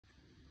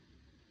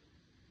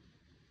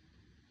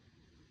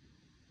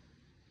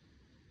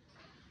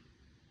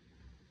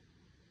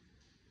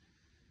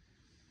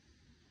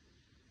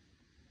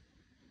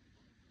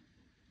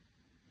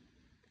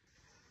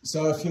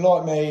So if you're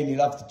like me and you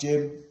love the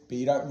gym, but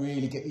you don't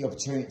really get the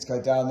opportunity to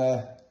go down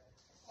there,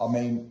 I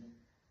mean,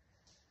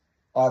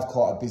 I have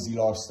quite a busy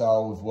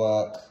lifestyle with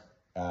work,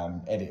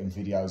 editing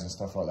videos and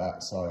stuff like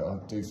that, so I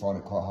do find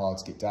it quite hard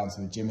to get down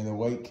to the gym in the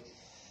week.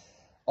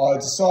 I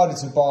decided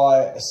to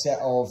buy a set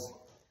of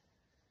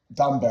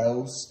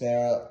dumbbells.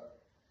 They're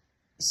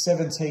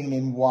 17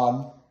 in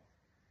 1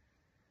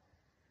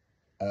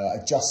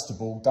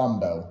 adjustable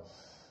dumbbell.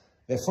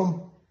 They're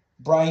from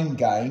Brain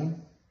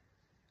Gain.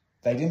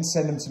 They didn't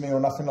send them to me or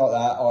nothing like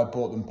that. I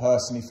bought them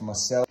personally for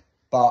myself,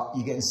 but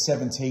you're getting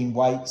 17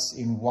 weights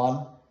in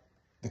 1.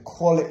 The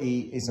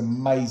quality is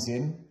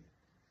amazing.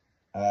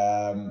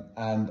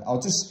 And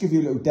I'll just give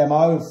you a little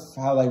demo of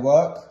how they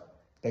work.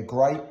 They're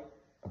great.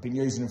 I've been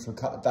using them for a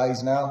couple of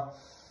days now.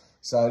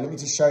 So let me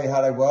just show you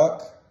how they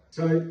work.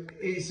 So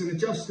it's an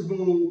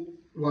adjustable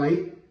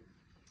weight.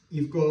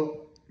 You've got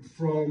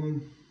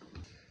from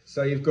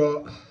 5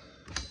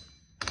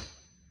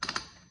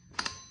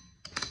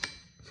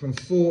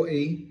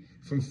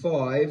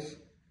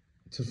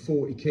 to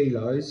 40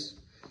 kilos.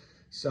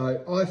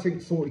 So I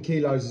think 40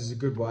 kilos is a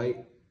good weight.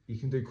 You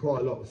can do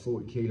quite a lot with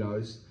 40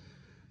 kilos.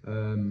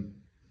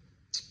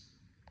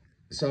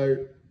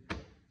 So,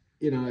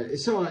 you know,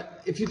 it's all right.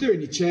 If you're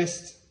doing your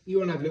chest, you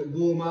want to have a little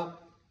warm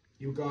up.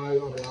 You'll go, I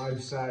don't know,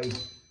 say,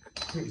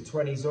 put your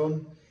 20s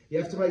on.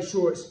 You have to make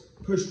sure it's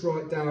pushed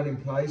right down in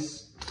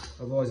place.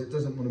 Otherwise it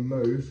doesn't want to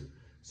move.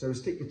 So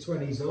stick your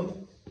 20s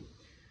on.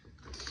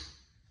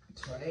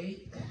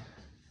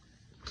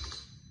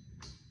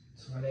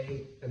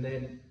 20, and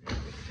then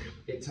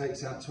it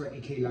takes out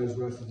 20 kilos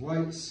worth of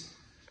weights.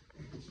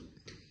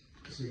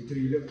 So you do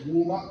your little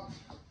warm up.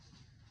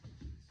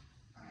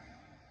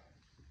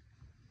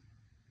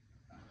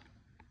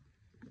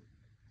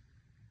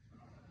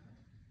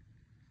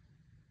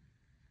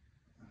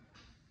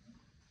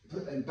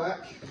 Put them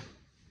back.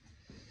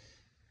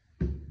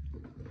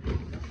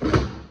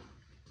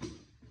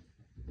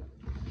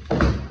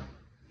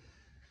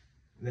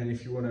 And then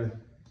if you want to,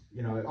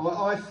 you know,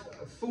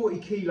 40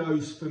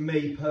 kilos for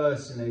me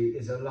personally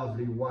is a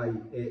lovely weight.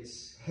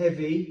 It's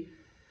heavy,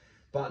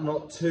 but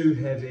not too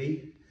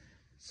heavy.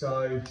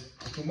 So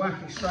I can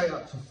whack it straight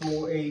up to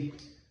 40.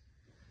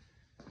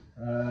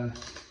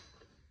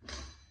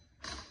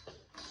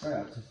 Straight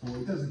up to 40,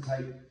 it doesn't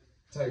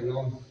take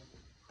long.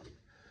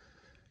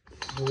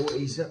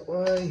 40s that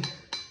way.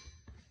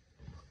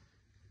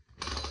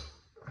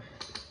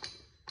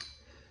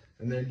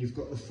 And then you've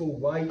got the full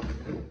weight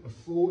of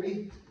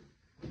 40.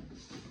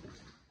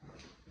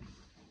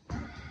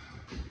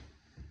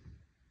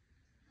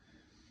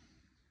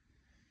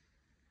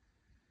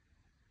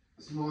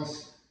 It's a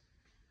nice,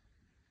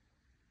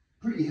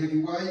 pretty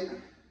heavy weight.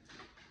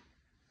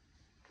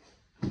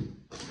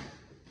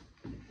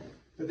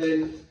 But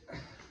then,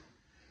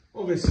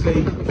 obviously,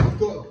 if you've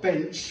got a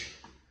bench,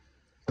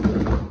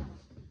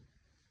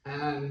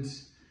 and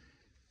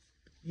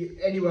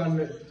anyone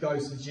that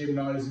goes to the gym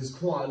knows there's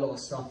quite a lot of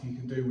stuff you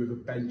can do with a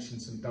bench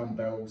and some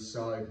dumbbells.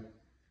 So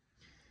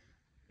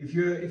if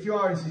you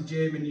are into the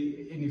gym and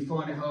you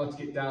find it hard to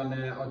get down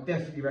there, I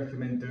definitely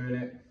recommend doing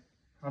it,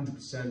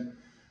 100%.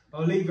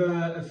 I'll leave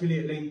an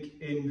affiliate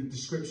link in the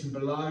description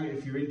below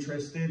if you're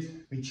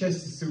interested. My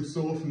chest is still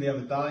sore from the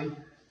other day.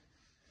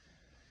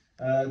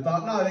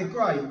 But no, they're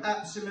great,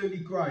 absolutely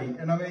great.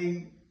 And I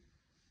mean,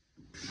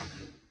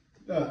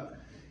 look,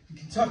 you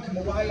can tuck them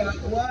away out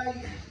the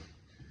way.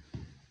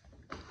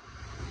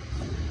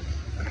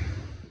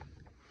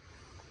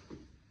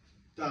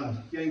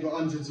 Done. You ain't got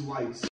hundreds of weights.